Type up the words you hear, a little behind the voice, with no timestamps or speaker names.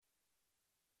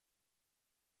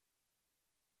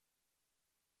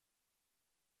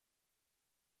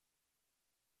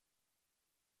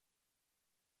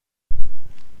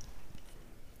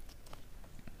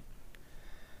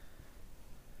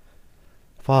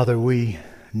Father, we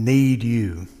need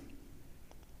you.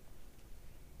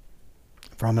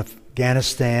 From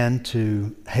Afghanistan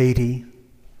to Haiti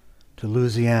to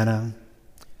Louisiana,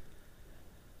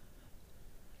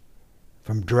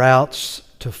 from droughts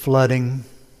to flooding,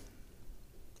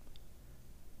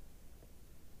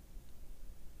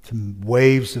 to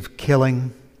waves of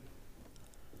killing,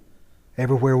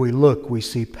 everywhere we look, we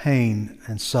see pain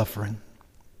and suffering.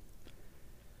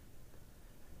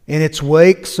 In its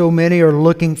wake, so many are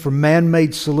looking for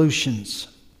man-made solutions.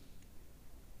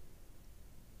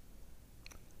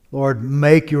 Lord,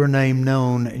 make your name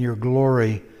known and your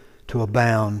glory to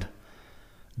abound.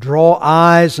 Draw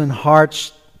eyes and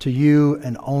hearts to you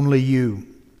and only you.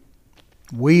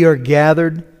 We are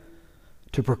gathered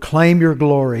to proclaim your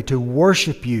glory, to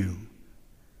worship you.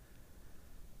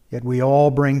 Yet we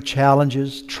all bring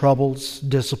challenges, troubles,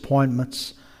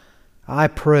 disappointments. I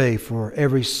pray for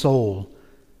every soul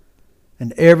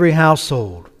and every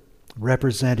household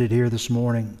represented here this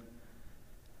morning.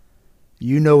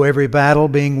 You know every battle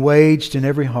being waged in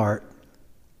every heart.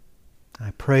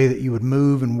 I pray that you would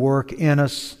move and work in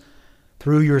us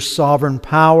through your sovereign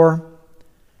power,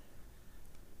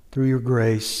 through your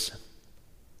grace.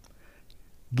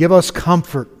 Give us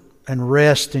comfort and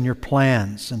rest in your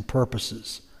plans and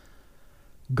purposes.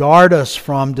 Guard us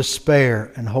from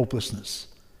despair and hopelessness.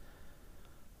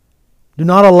 Do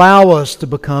not allow us to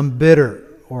become bitter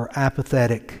or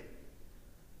apathetic.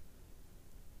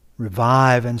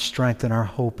 Revive and strengthen our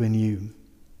hope in you.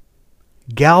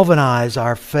 Galvanize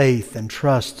our faith and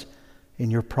trust in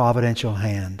your providential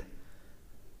hand.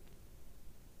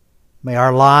 May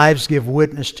our lives give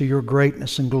witness to your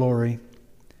greatness and glory.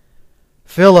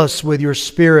 Fill us with your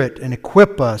Spirit and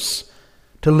equip us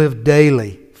to live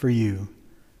daily for you.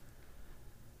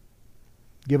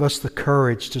 Give us the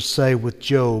courage to say with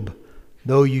Job,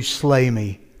 though you slay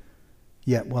me,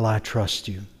 yet will I trust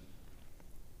you.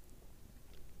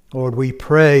 Lord, we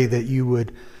pray that you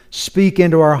would speak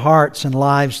into our hearts and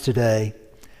lives today.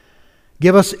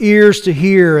 Give us ears to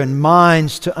hear and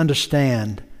minds to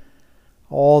understand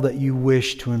all that you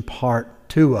wish to impart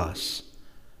to us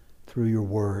through your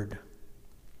word.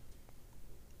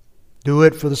 Do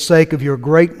it for the sake of your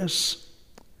greatness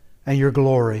and your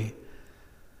glory.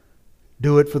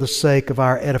 Do it for the sake of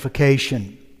our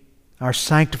edification, our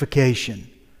sanctification,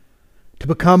 to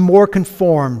become more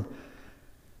conformed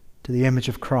to the image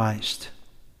of Christ.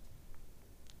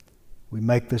 We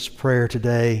make this prayer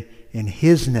today in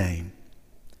His name.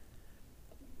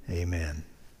 Amen.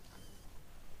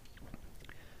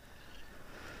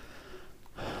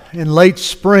 In late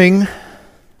spring,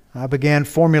 I began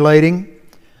formulating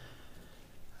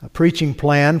a preaching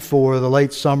plan for the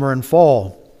late summer and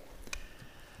fall.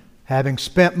 Having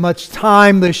spent much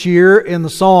time this year in the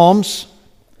Psalms,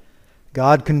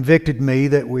 God convicted me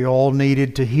that we all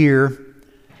needed to hear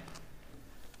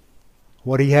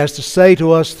what He has to say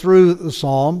to us through the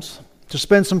Psalms, to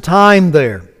spend some time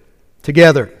there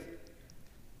together.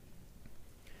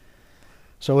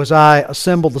 So as I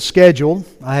assembled the schedule,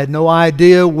 I had no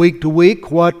idea week to week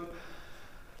what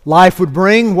life would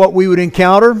bring, what we would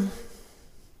encounter.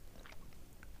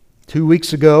 2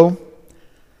 weeks ago,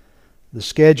 the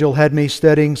schedule had me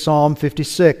studying Psalm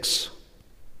 56.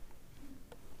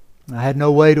 I had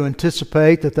no way to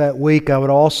anticipate that week I would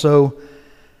also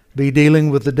be dealing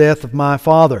with the death of my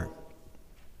father,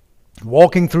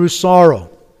 walking through sorrow.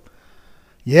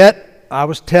 Yet I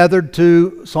was tethered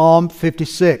to Psalm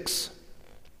 56.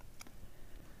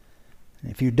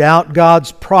 If you doubt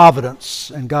God's providence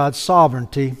and God's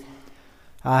sovereignty,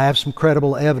 I have some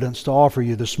credible evidence to offer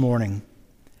you this morning.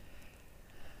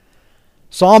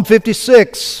 Psalm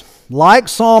 56, like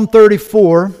Psalm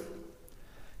 34,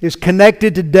 is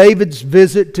connected to David's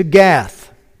visit to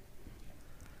Gath.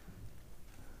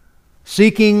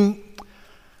 Seeking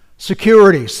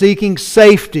security, seeking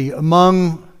safety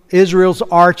among Israel's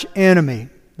arch enemy,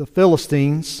 the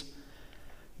Philistines,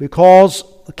 because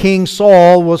King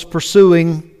Saul was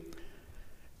pursuing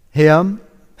him,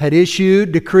 had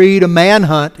decreed a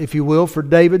manhunt, if you will, for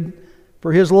David,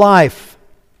 for his life.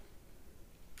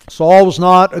 Saul was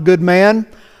not a good man,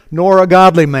 nor a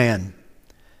godly man.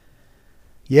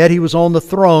 Yet he was on the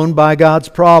throne by God's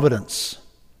providence.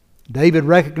 David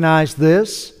recognized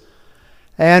this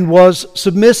and was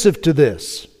submissive to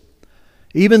this,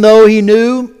 even though he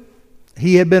knew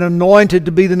he had been anointed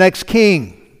to be the next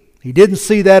king. He didn't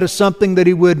see that as something that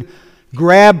he would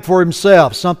grab for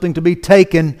himself, something to be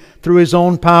taken through his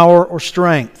own power or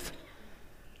strength.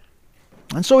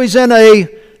 And so he's in a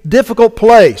difficult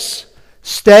place.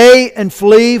 Stay and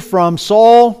flee from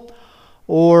Saul,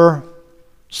 or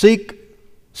seek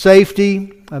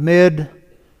safety amid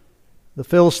the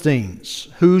Philistines,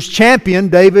 whose champion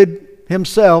David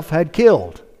himself had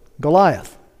killed,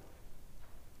 Goliath.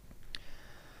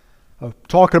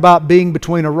 Talking about being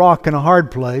between a rock and a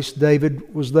hard place,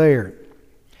 David was there.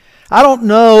 I don't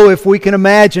know if we can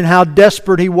imagine how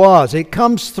desperate he was. It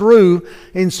comes through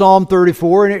in Psalm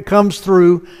 34 and it comes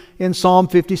through in Psalm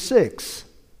 56.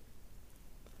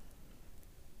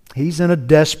 He's in a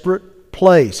desperate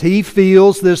place. He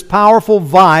feels this powerful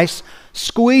vice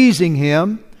squeezing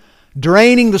him,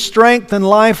 draining the strength and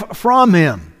life from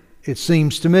him, it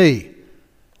seems to me.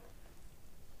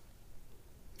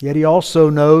 Yet he also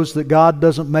knows that God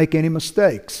doesn't make any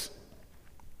mistakes.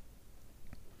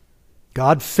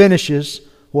 God finishes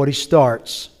what He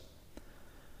starts.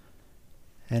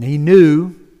 And he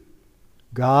knew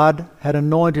God had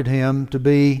anointed him to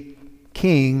be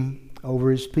king over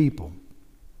His people.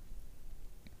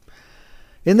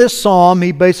 In this psalm,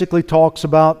 he basically talks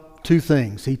about two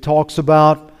things. He talks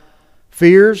about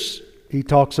fears, he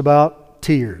talks about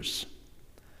tears.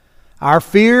 Our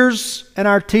fears and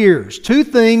our tears. Two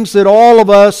things that all of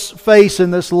us face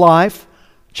in this life.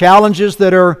 Challenges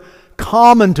that are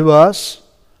common to us.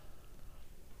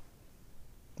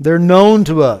 They're known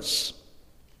to us.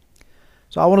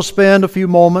 So I want to spend a few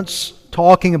moments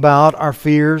talking about our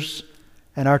fears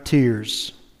and our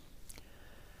tears.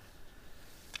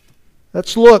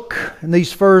 Let's look in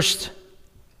these first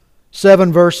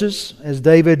 7 verses as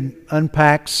David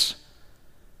unpacks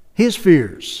his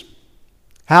fears.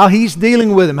 How he's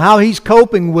dealing with them, how he's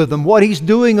coping with them, what he's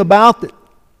doing about it.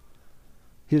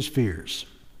 His fears.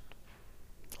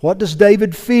 What does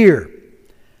David fear?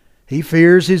 He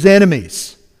fears his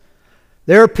enemies.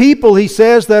 There are people, he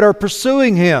says, that are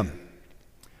pursuing him.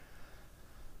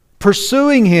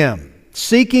 Pursuing him,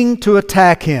 seeking to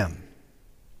attack him.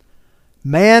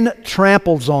 Man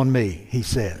tramples on me, he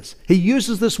says. He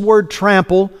uses this word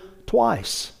trample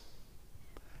twice.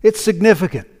 It's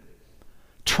significant.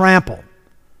 Trample.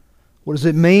 What does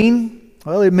it mean?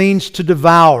 Well, it means to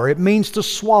devour. It means to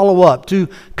swallow up, to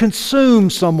consume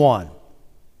someone.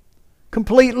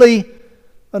 Completely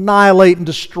annihilate and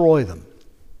destroy them.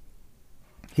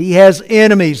 He has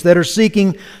enemies that are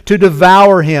seeking to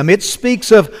devour him. It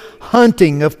speaks of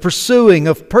hunting, of pursuing,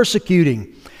 of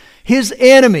persecuting. His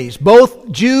enemies,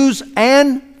 both Jews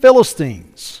and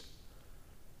Philistines,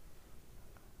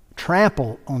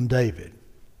 trample on David.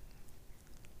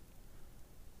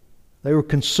 They were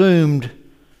consumed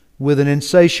with an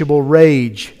insatiable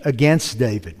rage against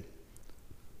David.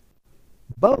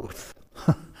 Both.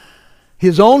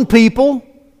 His own people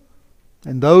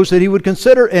and those that he would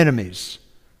consider enemies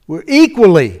were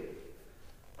equally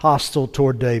hostile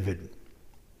toward David.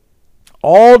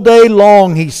 All day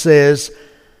long, he says,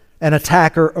 an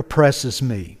attacker oppresses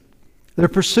me. Their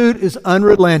pursuit is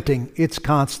unrelenting. It's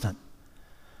constant.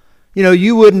 You know,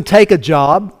 you wouldn't take a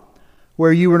job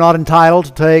where you were not entitled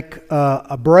to take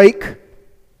a break,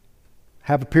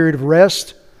 have a period of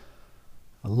rest,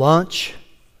 a lunch.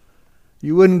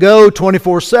 You wouldn't go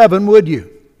 24/7, would you?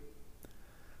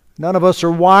 None of us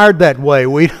are wired that way.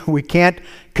 We can't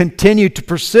continue to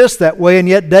persist that way, and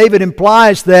yet David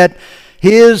implies that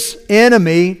his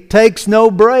enemy takes no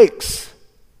breaks.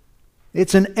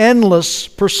 It's an endless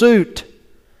pursuit.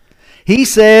 He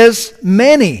says,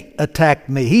 many attacked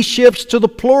me. He shifts to the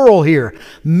plural here.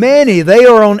 Many, they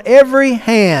are on every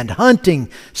hand, hunting,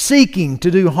 seeking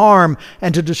to do harm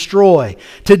and to destroy.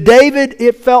 To David,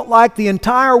 it felt like the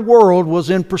entire world was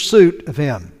in pursuit of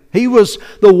him. He was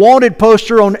the wanted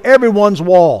poster on everyone's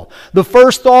wall. The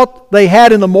first thought they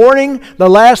had in the morning, the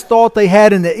last thought they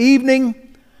had in the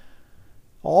evening,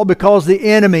 all because the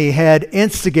enemy had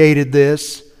instigated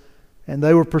this. And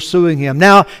they were pursuing him.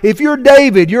 Now, if you're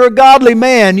David, you're a godly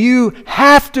man, you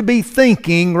have to be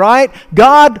thinking, right?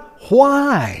 God,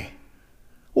 why?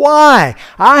 Why?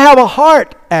 I have a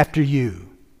heart after you.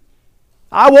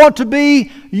 I want to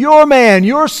be your man,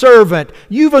 your servant.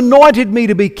 You've anointed me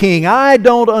to be king. I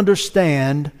don't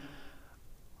understand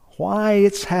why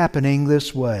it's happening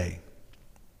this way.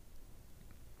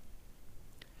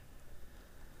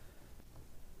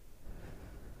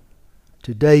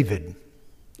 To David,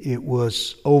 it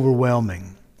was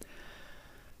overwhelming.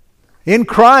 In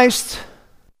Christ,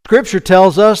 Scripture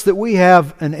tells us that we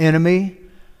have an enemy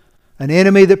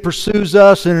that pursues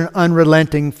us in an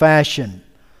unrelenting fashion.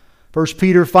 1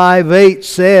 Peter 5:8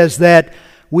 says that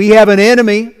we have an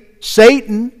enemy,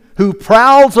 Satan, who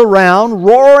prowls around,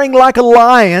 roaring like a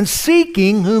lion,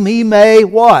 seeking whom he may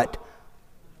what?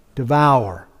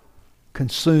 Devour,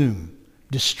 consume,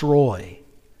 destroy.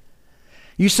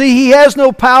 You see, he has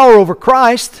no power over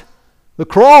Christ. The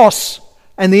cross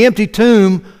and the empty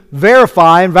tomb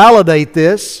verify and validate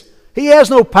this. He has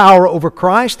no power over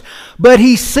Christ, but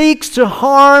he seeks to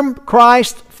harm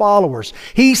Christ's followers.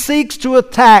 He seeks to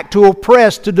attack, to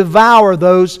oppress, to devour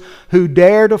those who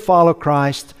dare to follow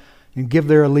Christ and give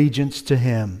their allegiance to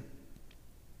Him.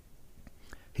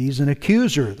 He's an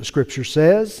accuser, the Scripture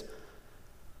says,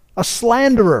 a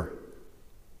slanderer,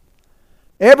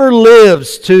 ever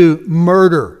lives to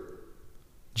murder.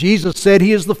 Jesus said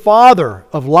he is the father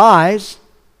of lies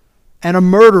and a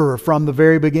murderer from the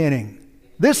very beginning.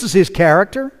 This is his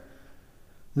character.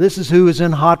 This is who is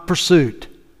in hot pursuit.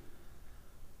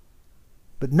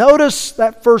 But notice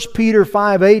that 1 Peter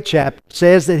 5:8 chapter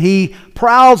says that he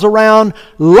prowls around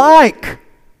like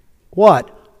what?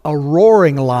 A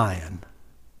roaring lion.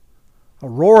 A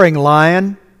roaring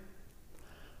lion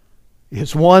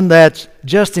is one that's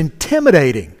just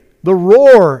intimidating. The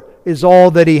roar is all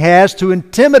that he has to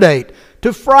intimidate,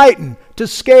 to frighten, to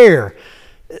scare.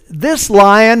 This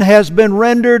lion has been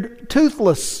rendered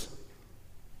toothless.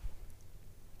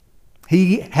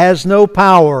 He has no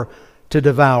power to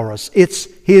devour us. It's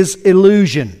his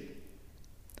illusion.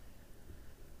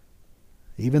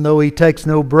 Even though he takes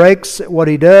no breaks at what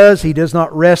he does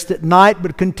not rest at night,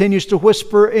 but continues to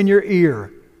whisper in your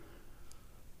ear.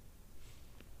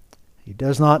 He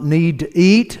does not need to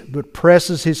eat, but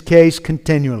presses his case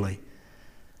continually.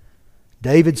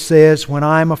 David says, when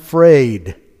I'm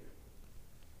afraid.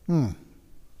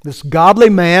 This godly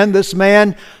man, this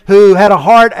man who had a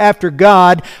heart after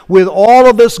God, with all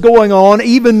of this going on,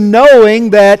 even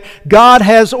knowing that God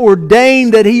has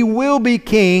ordained that he will be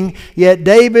king, yet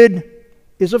David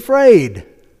is afraid.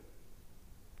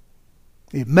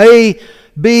 It may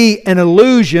be an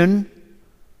illusion,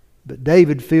 but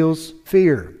David feels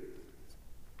fear,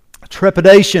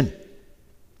 trepidation.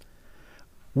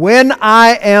 When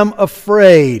I am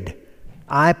afraid,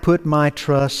 I put my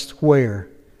trust where?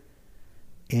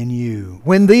 In you.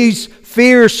 When these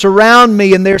fears surround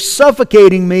me and they're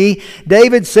suffocating me,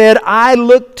 David said, I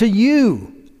look to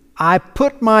you. I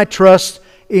put my trust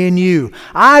in you.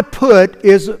 I put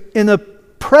is in the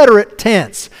preterite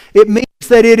tense. It means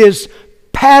that it is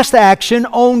past action,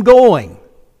 ongoing.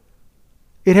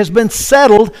 It has been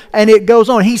settled and it goes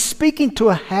on. He's speaking to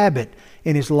a habit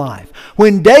in his life.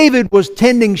 When David was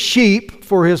tending sheep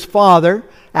for his father,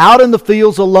 out in the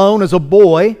fields alone as a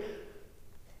boy,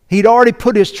 he'd already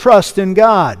put his trust in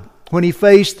God when he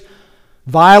faced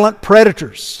violent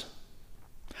predators.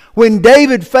 When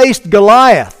David faced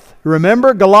Goliath,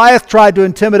 remember, Goliath tried to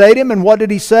intimidate him, and what did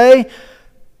he say?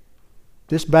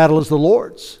 This battle is the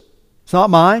Lord's. It's not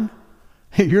mine.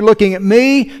 You're looking at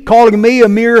me, calling me a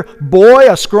mere boy,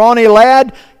 a scrawny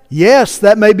lad. Yes,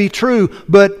 that may be true,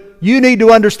 but you need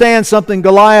to understand something,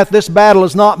 Goliath. This battle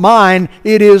is not mine.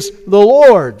 It is the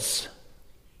Lord's.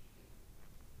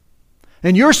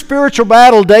 And your spiritual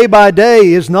battle day by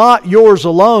day is not yours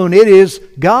alone. It is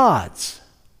God's.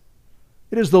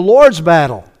 It is the Lord's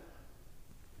battle.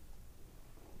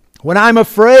 When I'm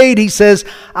afraid, he says,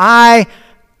 I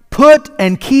put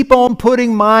and keep on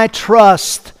putting my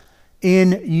trust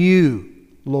in you,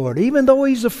 Lord, even though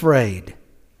he's afraid.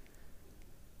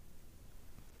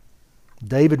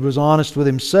 David was honest with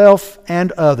himself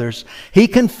and others. He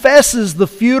confesses the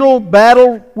futile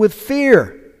battle with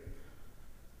fear.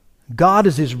 God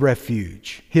is his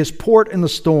refuge, his port in the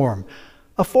storm,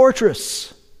 a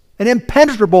fortress, an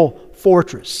impenetrable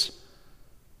fortress.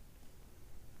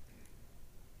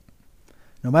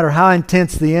 No matter how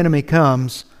intense the enemy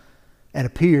comes and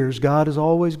appears, God is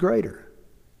always greater.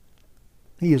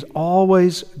 He is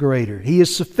always greater. He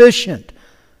is sufficient.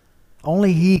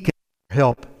 Only he can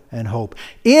help and hope.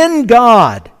 In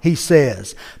God, he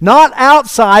says, not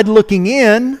outside looking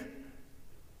in,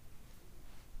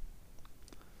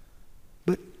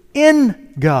 but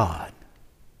in God.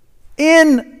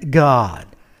 In God.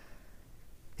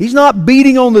 He's not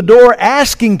beating on the door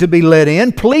asking to be let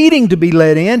in, pleading to be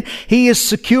let in. He is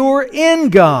secure in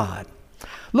God.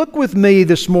 Look with me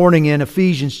this morning in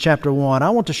Ephesians chapter 1. I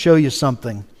want to show you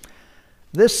something.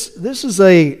 This is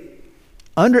a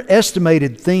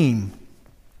underestimated theme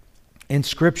in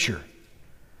Scripture.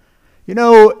 You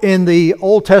know, in the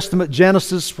Old Testament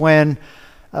Genesis, when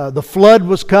the flood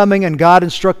was coming and God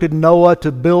instructed Noah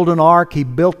to build an ark, he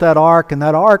built that ark, and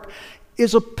that ark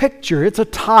is a picture, it's a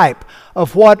type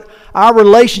of what our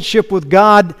relationship with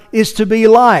God is to be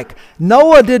like.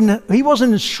 Noah he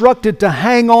wasn't instructed to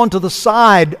hang on to the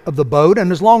side of the boat,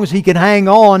 and as long as he could hang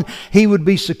on, he would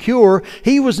be secure.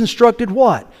 He was instructed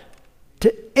what?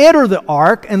 To enter the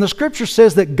ark, and the Scripture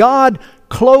says that God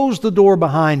closed the door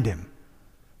behind him.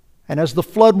 And as the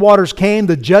flood waters came,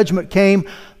 the judgment came,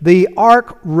 the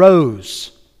ark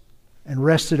rose and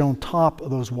rested on top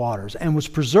of those waters and was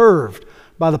preserved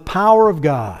by the power of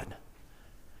God.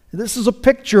 This is a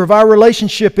picture of our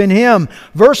relationship in Him.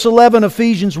 Verse 11,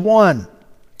 Ephesians 1.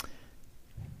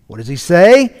 What does he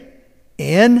say?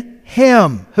 In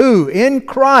Him. Who? In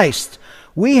Christ.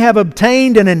 We have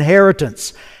obtained an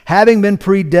inheritance, having been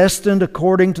predestined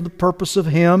according to the purpose of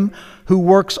Him who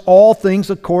works all things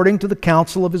according to the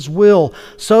counsel of His will,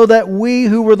 so that we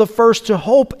who were the first to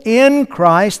hope in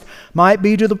Christ might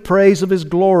be to the praise of His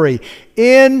glory.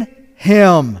 In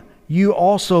Him you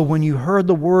also, when you heard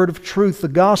the word of truth, the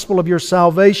gospel of your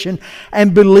salvation,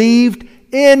 and believed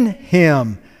in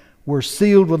Him, were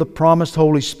sealed with the promised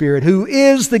Holy Spirit, who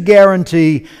is the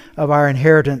guarantee of our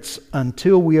inheritance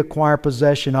until we acquire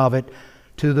possession of it,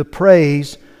 to the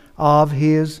praise of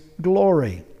His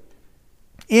glory.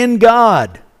 In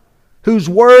God, whose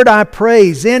word I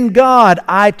praise, in God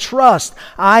I trust.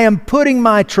 I am putting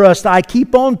my trust. I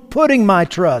keep on putting my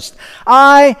trust.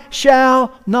 I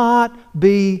shall not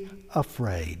be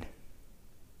afraid.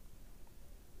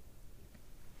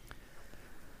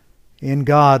 In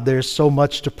God there's so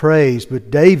much to praise,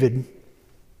 but David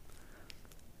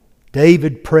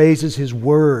praises His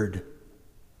word,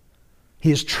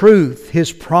 His truth,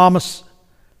 His promise.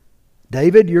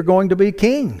 David, you're going to be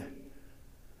king.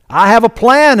 I have a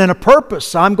plan and a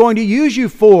purpose I'm going to use you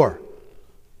for.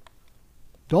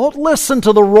 Don't listen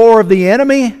to the roar of the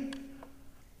enemy.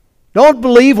 Don't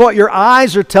believe what your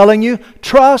eyes are telling you.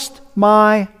 Trust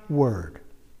my word.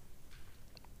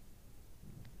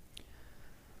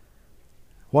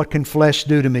 What can flesh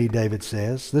do to me, David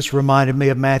says. This reminded me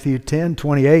of Matthew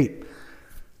 10:28,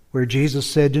 where Jesus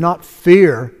said, do not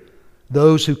fear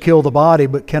those who kill the body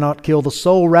but cannot kill the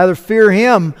soul. Rather fear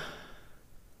Him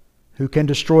who can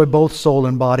destroy both soul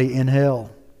and body in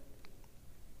hell.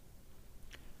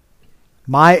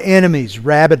 My enemies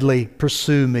rabidly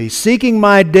pursue me, seeking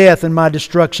my death and my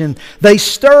destruction. They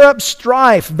stir up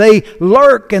strife. They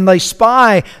lurk and they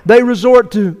spy. They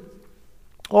resort to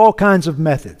all kinds of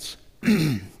methods.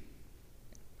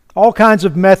 All kinds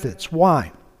of methods.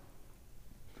 Why?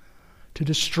 To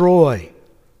destroy,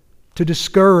 to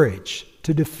discourage,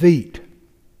 to defeat.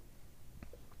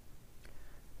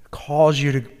 Cause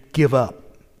you to give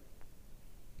up,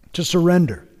 to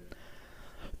surrender.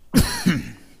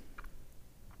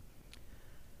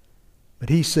 But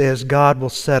he says God will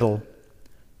settle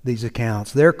these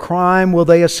accounts. Their crime, will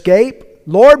they escape?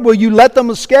 Lord, will you let them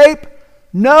escape?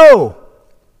 No.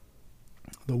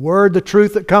 The word, the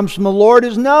truth that comes from the Lord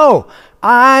is no.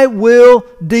 I will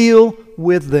deal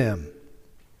with them.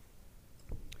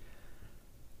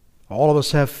 All of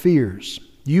us have fears.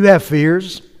 You have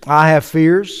fears. I have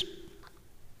fears.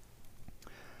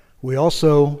 We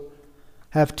also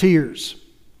have tears.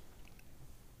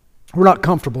 We're not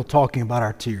comfortable talking about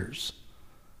our tears.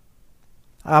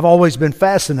 I've always been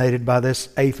fascinated by this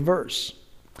 8th verse.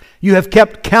 You have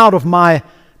kept count of my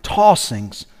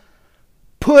tossings.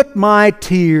 Put my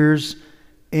tears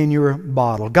in your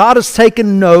bottle. God has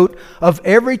taken note of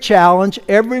every challenge,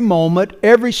 every moment,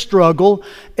 every struggle,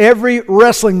 every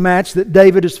wrestling match that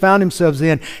David has found himself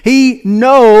in. He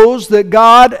knows that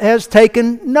God has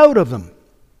taken note of them.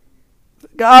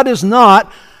 God is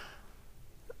not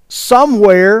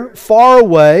somewhere far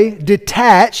away,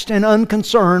 detached and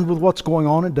unconcerned with what's going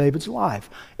on in David's life,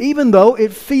 even though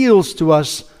it feels to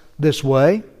us this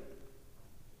way.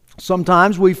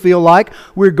 Sometimes we feel like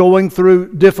we're going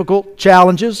through difficult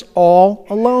challenges all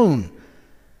alone.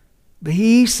 But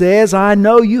he says, I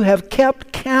know you have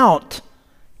kept count,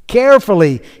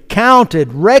 carefully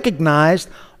counted, recognized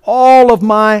all of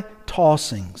my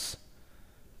tossings.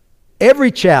 Every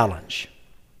challenge.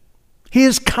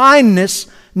 His kindness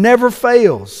never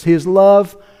fails. His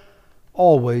love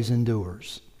always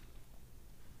endures.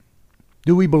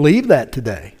 Do we believe that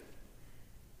today?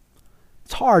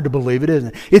 It's hard to believe it,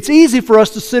 isn't it? It's easy for us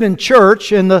to sit in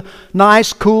church in the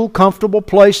nice, cool, comfortable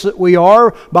place that we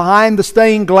are, behind the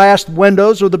stained glass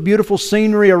windows or the beautiful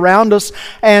scenery around us,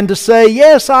 and to say,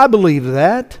 yes, I believe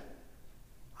that.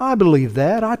 I believe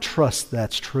that. I trust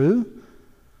that's true.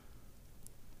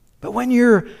 But when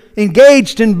you're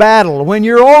engaged in battle, when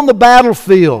you're on the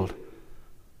battlefield,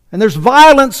 and there's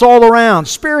violence all around,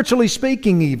 spiritually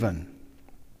speaking even,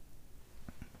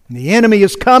 and the enemy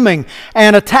is coming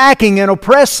and attacking and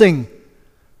oppressing,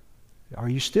 are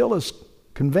you still as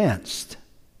convinced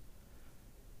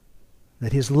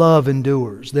that His love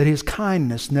endures, that His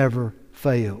kindness never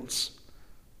fails?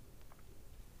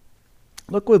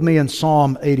 Look with me in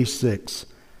Psalm 86.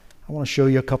 I want to show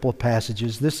you a couple of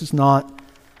passages. This is not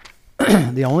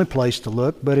the only place to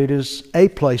look, but it is a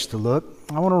place to look.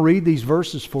 I want to read these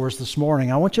verses for us this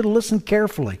morning. I want you to listen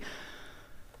carefully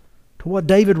to what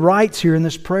David writes here in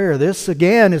this prayer. This,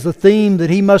 again, is the theme that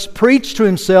he must preach to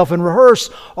himself and rehearse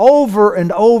over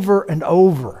and over and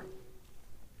over.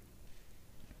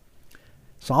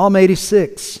 Psalm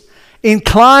 86.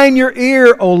 Incline your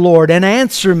ear, O Lord, and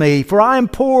answer me, for I am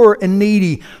poor and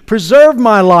needy. Preserve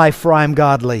my life, for I am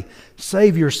godly.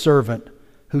 Save your servant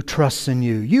who trusts in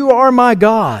you. You are my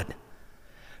God.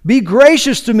 Be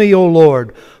gracious to me, O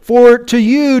Lord, for to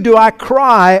you do I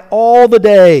cry all the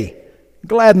day.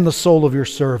 Gladden the soul of your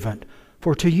servant,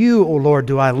 for to you, O Lord,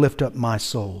 do I lift up my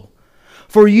soul.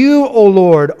 For you, O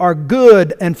Lord, are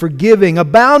good and forgiving,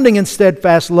 abounding in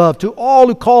steadfast love to all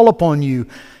who call upon you.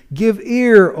 Give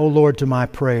ear, O Lord, to my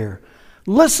prayer.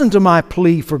 Listen to my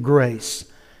plea for grace.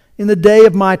 In the day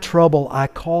of my trouble I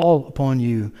call upon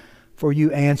you, for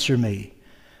you answer me.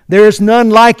 There is none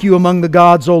like you among the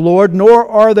gods, O Lord, nor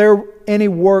are there any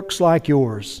works like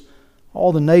yours.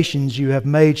 All the nations you have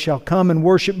made shall come and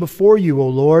worship before you, O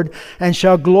Lord, and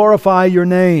shall glorify your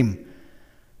name.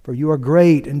 For you are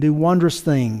great and do wondrous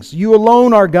things. You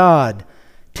alone are God.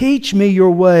 Teach me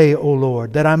your way, O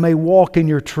Lord, that I may walk in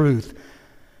your truth.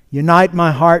 Unite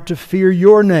my heart to fear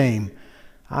your name.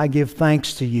 I give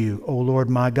thanks to you, O Lord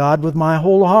my God, with my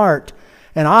whole heart,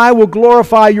 and I will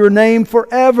glorify your name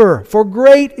forever. For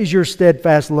great is your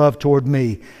steadfast love toward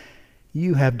me.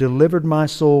 You have delivered my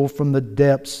soul from the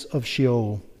depths of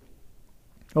Sheol.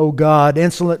 O God,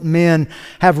 insolent men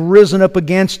have risen up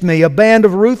against me. A band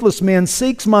of ruthless men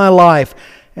seeks my life,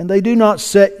 and they do not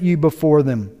set you before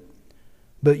them.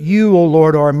 But you, O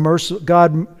Lord, are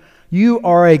God. You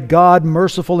are a God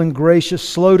merciful and gracious,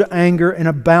 slow to anger, and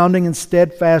abounding in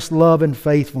steadfast love and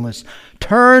faithfulness.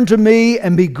 Turn to me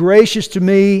and be gracious to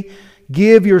me.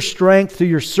 Give your strength to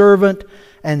your servant,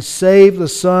 and save the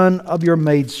son of your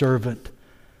maidservant.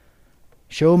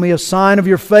 Show me a sign of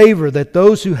your favor, that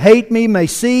those who hate me may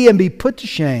see and be put to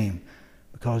shame,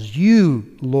 because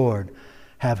you, Lord,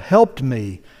 have helped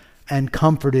me and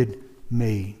comforted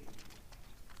me.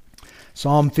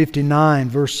 Psalm 59,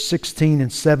 verse 16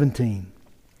 and 17.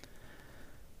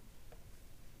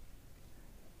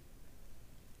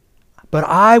 But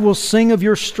I will sing of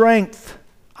your strength.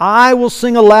 I will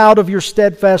sing aloud of your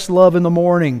steadfast love in the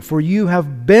morning, for you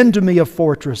have been to me a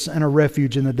fortress and a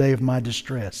refuge in the day of my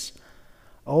distress.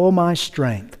 O my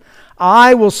strength,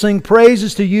 I will sing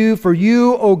praises to you, for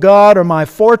you, O God, are my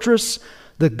fortress,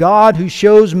 the God who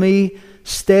shows me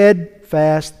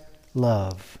steadfast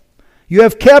love. You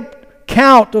have kept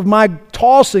count of my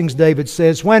tossings, David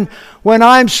says, when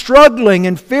I'm struggling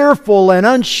and fearful and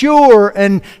unsure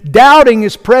and doubting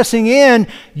is pressing in,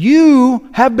 you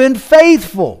have been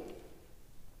faithful.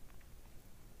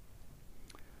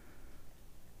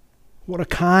 What a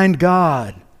kind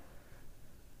God,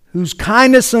 whose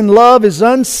kindness and love is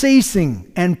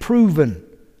unceasing and proven.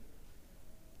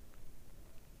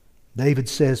 David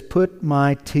says, put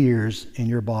my tears in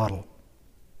your bottle.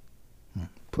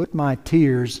 Put my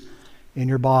tears in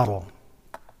your bottle.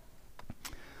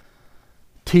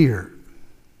 Tear.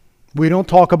 We don't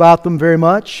talk about them very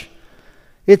much.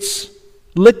 It's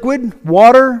liquid,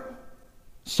 water,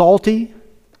 salty.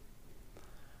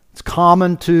 It's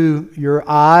common to your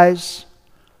eyes.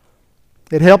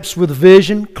 It helps with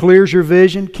vision, clears your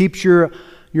vision, keeps your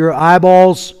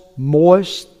eyeballs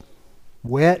moist,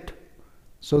 wet,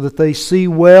 so that they see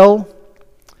well.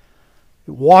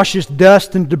 It washes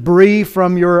dust and debris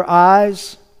from your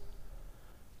eyes.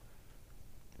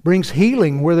 Brings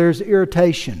healing where there's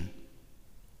irritation.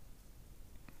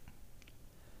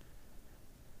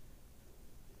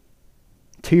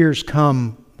 Tears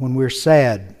come when we're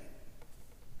sad,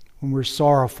 when we're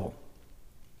sorrowful,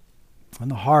 when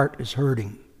the heart is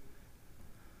hurting.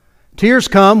 Tears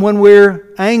come when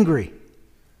we're angry,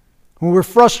 when we're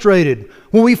frustrated,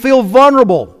 when we feel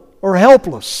vulnerable or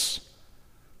helpless.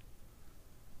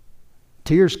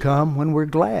 Tears come when we're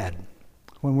glad,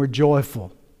 when we're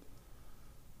joyful.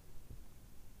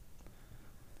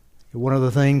 One of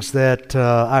the things that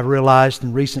I've realized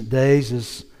in recent days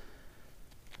is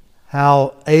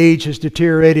how age has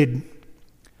deteriorated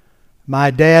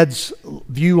my dad's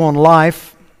view on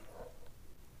life.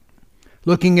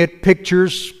 Looking at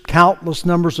pictures, countless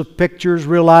numbers of pictures,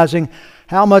 realizing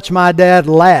how much my dad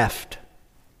laughed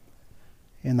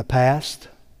in the past.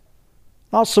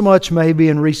 Not so much maybe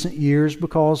in recent years,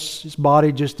 because his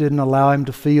body just didn't allow him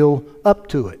to feel up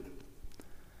to it.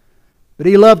 But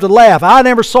he loved to laugh. I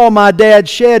never saw my dad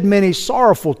shed many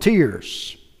sorrowful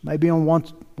tears, maybe on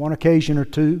one occasion or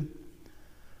two.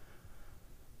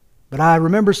 But I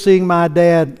remember seeing my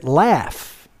dad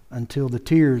laugh until the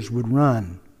tears would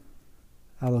run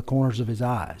out of the corners of his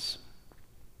eyes.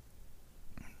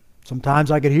 Sometimes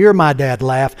I could hear my dad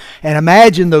laugh and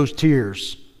imagine those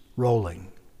tears rolling.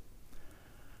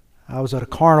 I was at a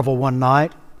carnival one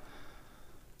night.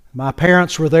 My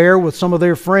parents were there with some of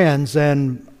their friends,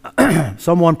 and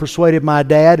someone persuaded my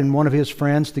dad and one of his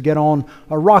friends to get on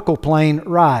a rockleplane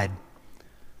ride.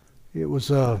 It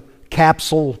was a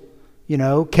capsule,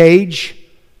 cage,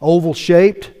 oval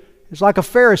shaped. It's like a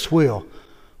Ferris wheel.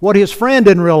 What his friend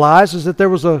didn't realize is that there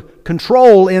was a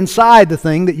control inside the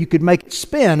thing that you could make it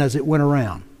spin as it went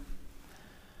around.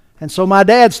 And so my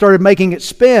dad started making it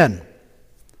spin.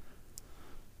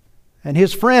 And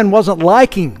his friend wasn't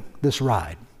liking this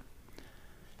ride.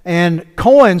 And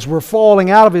coins were falling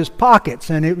out of his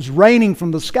pockets, and it was raining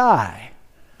from the sky.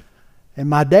 And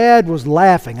my dad was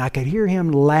laughing. I could hear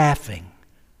him laughing.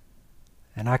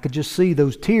 And I could just see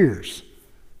those tears.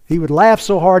 He would laugh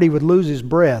so hard he would lose his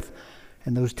breath,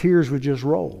 and those tears would just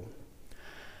roll.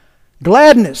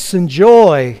 Gladness and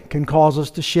joy can cause us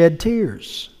to shed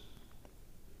tears.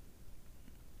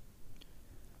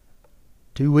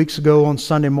 2 weeks ago on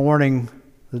Sunday morning,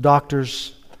 the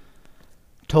doctors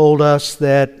told us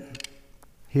that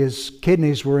his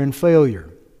kidneys were in failure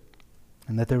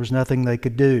and that there was nothing they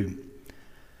could do.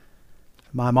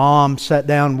 My mom sat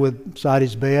down beside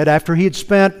his bed after he had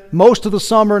spent most of the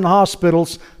summer in the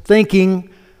hospitals thinking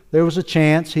there was a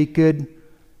chance he could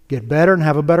get better and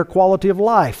have a better quality of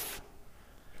life.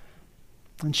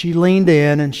 And she leaned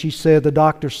in and she said, "The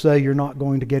doctors say you're not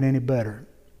going to get any better."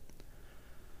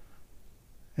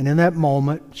 And in that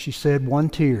moment, she said one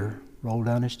tear rolled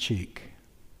down his cheek.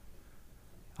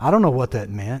 I don't know what that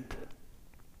meant.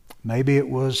 Maybe it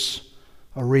was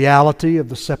a reality of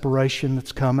the separation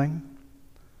that's coming,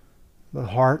 the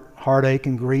heartache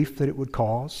and grief that it would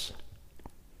cause.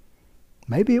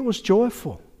 Maybe it was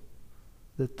joyful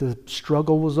that the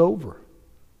struggle was over.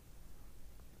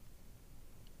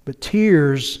 But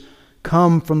tears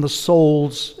come from the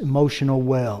soul's emotional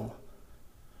well.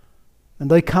 And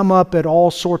they come up at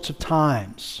all sorts of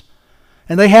times.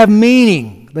 And they have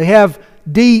meaning. They have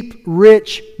deep,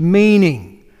 rich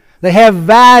meaning. They have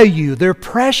value. They're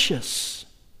precious.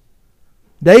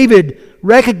 David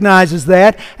recognizes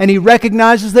that, and he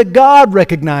recognizes that God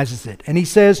recognizes it. And he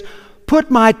says,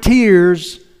 "Put my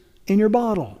tears in your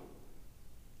bottle.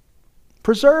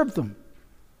 Preserve them.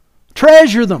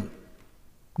 Treasure them.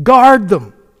 Guard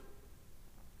them."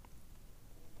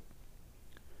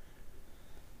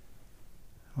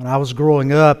 When I was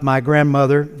growing up, my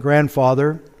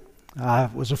grandfather, I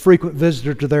was a frequent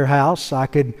visitor to their house. I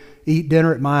could eat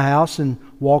dinner at my house and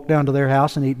walk down to their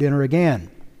house and eat dinner again.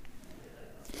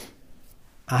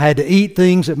 I had to eat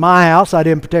things at my house I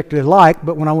didn't particularly like,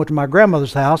 but when I went to my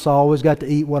grandmother's house, I always got to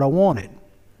eat what I wanted.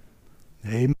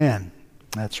 Amen.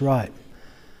 That's right.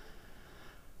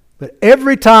 But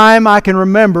every time I can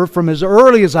remember, from as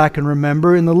early as I can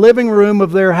remember, in the living room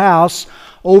of their house,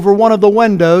 over one of the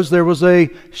windows, there was a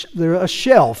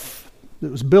shelf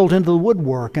that was built into the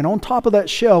woodwork, and on top of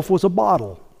that shelf was a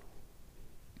bottle.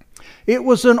 It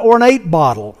was an ornate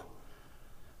bottle.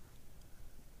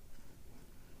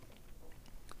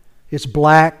 It's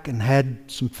black and had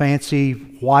some fancy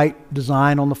white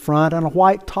design on the front and a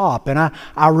white top. And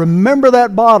I remember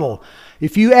that bottle.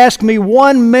 If you ask me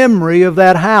one memory of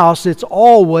that house, it's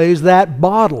always that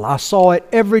bottle. I saw it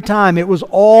every time. It was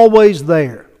always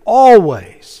there.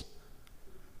 Always.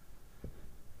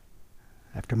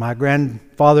 After my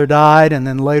grandfather died, and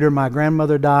then later my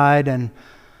grandmother died, and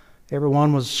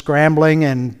everyone was scrambling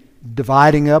and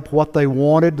dividing up what they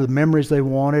wanted, the memories they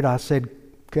wanted, I said,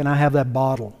 "Can I have that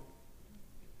bottle?"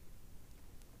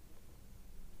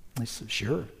 They said,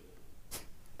 "Sure.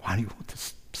 Why do you want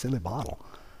this silly bottle?"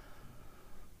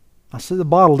 I said, "The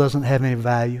bottle doesn't have any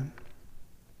value."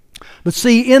 But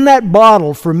see, in that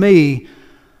bottle, for me,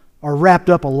 are wrapped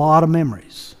up a lot of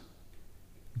memories.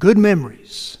 Good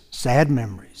memories, sad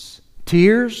memories,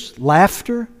 tears,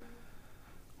 laughter,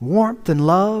 warmth and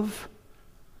love.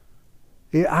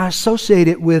 I associate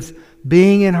it with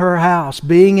being in her house,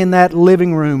 being in that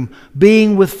living room,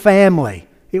 being with family.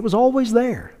 It was always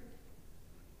there.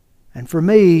 And for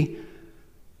me,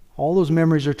 all those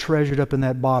memories are treasured up in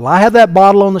that bottle. I have that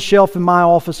bottle on the shelf in my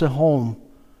office at home.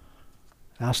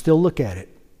 And I still look at it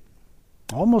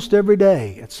almost every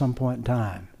day at some point in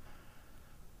time.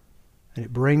 And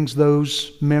it brings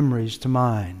those memories to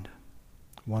mind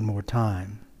one more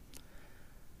time.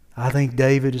 I think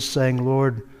David is saying,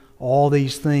 "Lord, all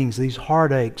these things, these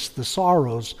heartaches, the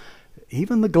sorrows,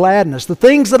 even the gladness, the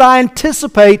things that I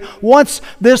anticipate once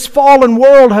this fallen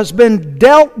world has been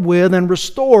dealt with and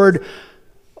restored,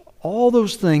 all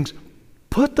those things,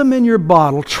 put them in your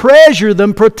bottle, treasure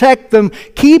them, protect them,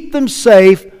 keep them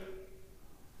safe."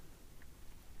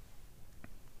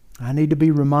 I need to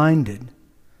be reminded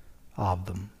of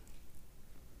them.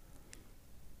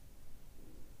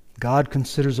 God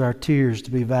considers our tears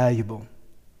to be valuable.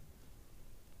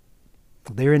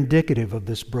 They're indicative of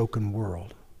this broken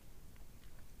world.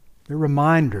 They're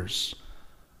reminders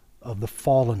of the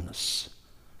fallenness,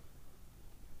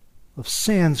 of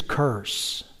sin's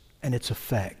curse and its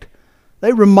effect.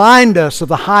 They remind us of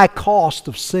the high cost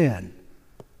of sin,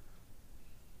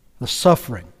 the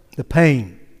suffering, the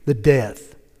pain, the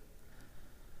death.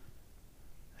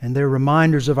 And they're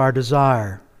reminders of our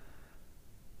desire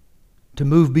to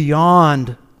move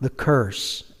beyond the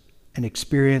curse and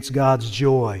experience God's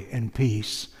joy and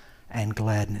peace and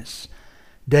gladness.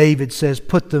 David says,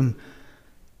 put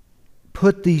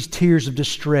these tears of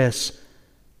distress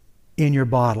in your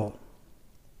bottle.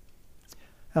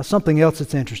 Now, something else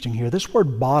that's interesting here. This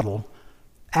word bottle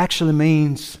actually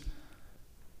means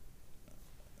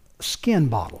skin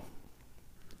bottle.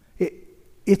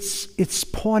 It's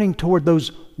pointing toward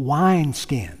those wine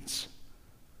skins.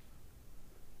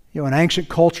 In ancient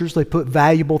cultures, they put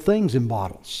valuable things in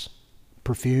bottles.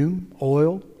 Perfume,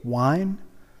 oil, wine.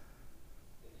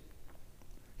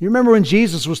 You remember when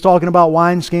Jesus was talking about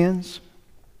wineskins?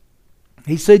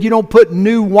 He said you don't put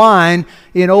new wine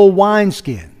in old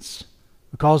wineskins,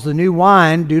 because the new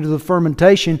wine, due to the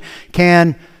fermentation,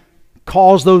 can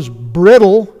cause those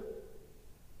brittle,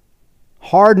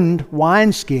 hardened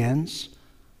wineskins,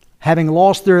 having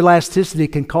lost their elasticity,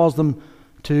 can cause them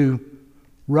to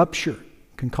rupture,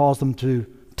 can cause them to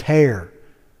tear,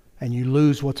 and you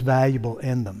lose what's valuable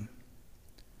in them.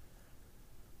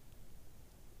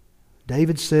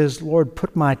 David says, Lord,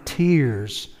 put my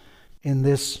tears in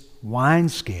this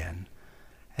wineskin.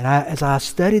 And as I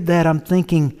studied that, I'm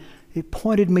thinking it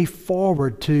pointed me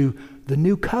forward to the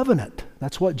new covenant.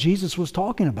 That's what Jesus was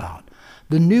talking about.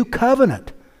 The new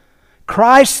covenant.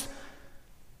 Christ's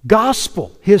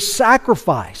gospel, His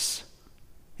sacrifice,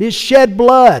 His shed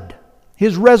blood,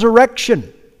 His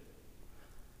resurrection.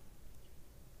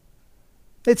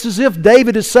 It's as if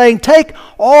David is saying, take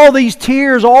all these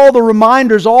tears, all the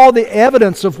reminders, all the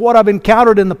evidence of what I've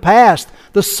encountered in the past,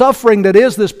 the suffering that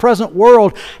is this present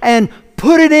world, and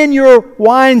put it in your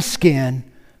wineskin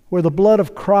where the blood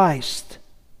of Christ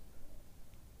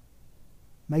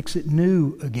makes it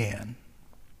new again.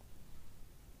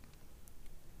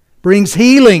 Brings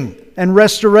healing and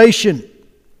restoration.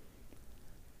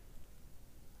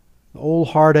 The old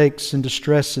heartaches and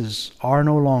distresses are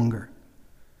no longer,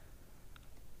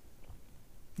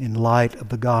 in light of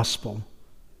the gospel.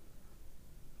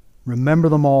 Remember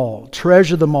them all.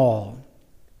 Treasure them all.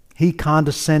 He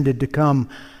condescended to come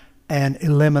and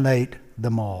eliminate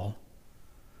them all.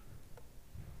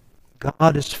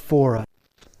 God is for us.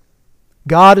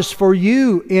 God is for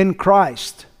you in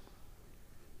Christ.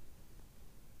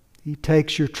 He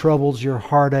takes your troubles, your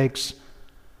heartaches,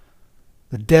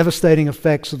 the devastating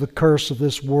effects of the curse of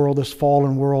this world, this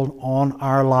fallen world, on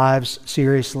our lives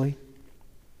seriously.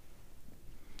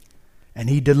 And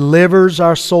He delivers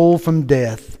our soul from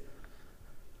death.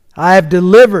 I have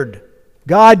delivered.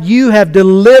 God, you have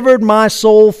delivered my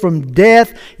soul from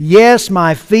death. Yes,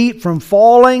 my feet from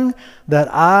falling, that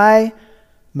I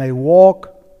may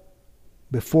walk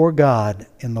before God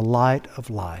in the light of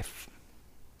life.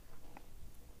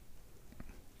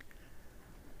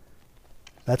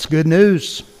 That's good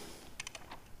news.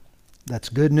 That's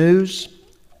good news.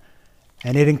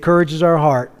 And it encourages our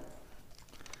heart.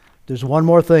 There's one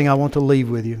more thing I want to leave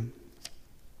with you.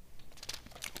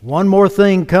 One more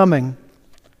thing coming.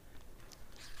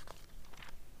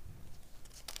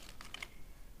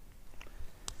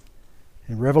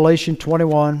 In Revelation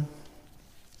 21,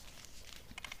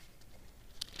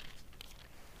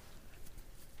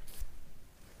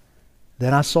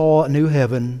 then I saw a new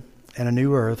heaven and a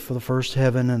new earth, for the first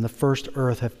heaven and the first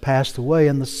earth have passed away,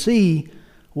 and the sea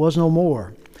was no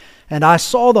more. And I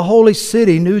saw the holy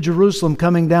city, New Jerusalem,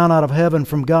 coming down out of heaven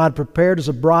from God, prepared as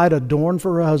a bride adorned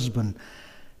for her husband.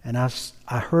 And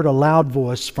I heard a loud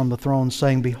voice from the throne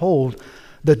saying, Behold,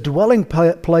 the dwelling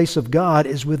place of God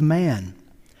is with man.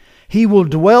 He will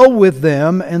dwell with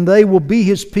them, and they will be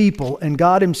His people, and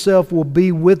God Himself will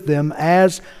be with them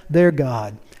as their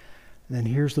God. And then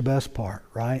here's the best part,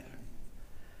 right?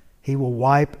 He will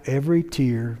wipe every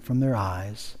tear from their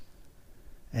eyes,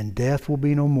 and death will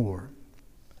be no more.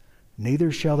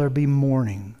 Neither shall there be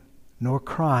mourning, nor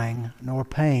crying, nor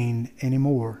pain any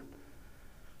more,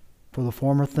 for the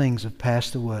former things have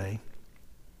passed away.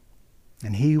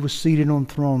 And He who was seated on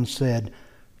the throne said,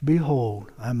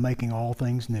 Behold, I am making all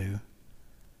things new.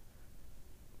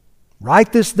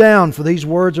 Write this down, for these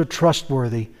words are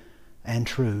trustworthy and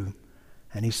true.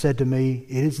 And He said to me,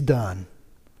 It is done.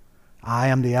 I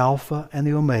am the Alpha and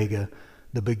the Omega,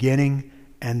 the beginning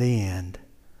and the end.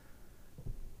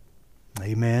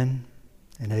 Amen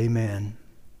and amen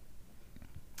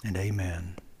and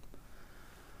amen.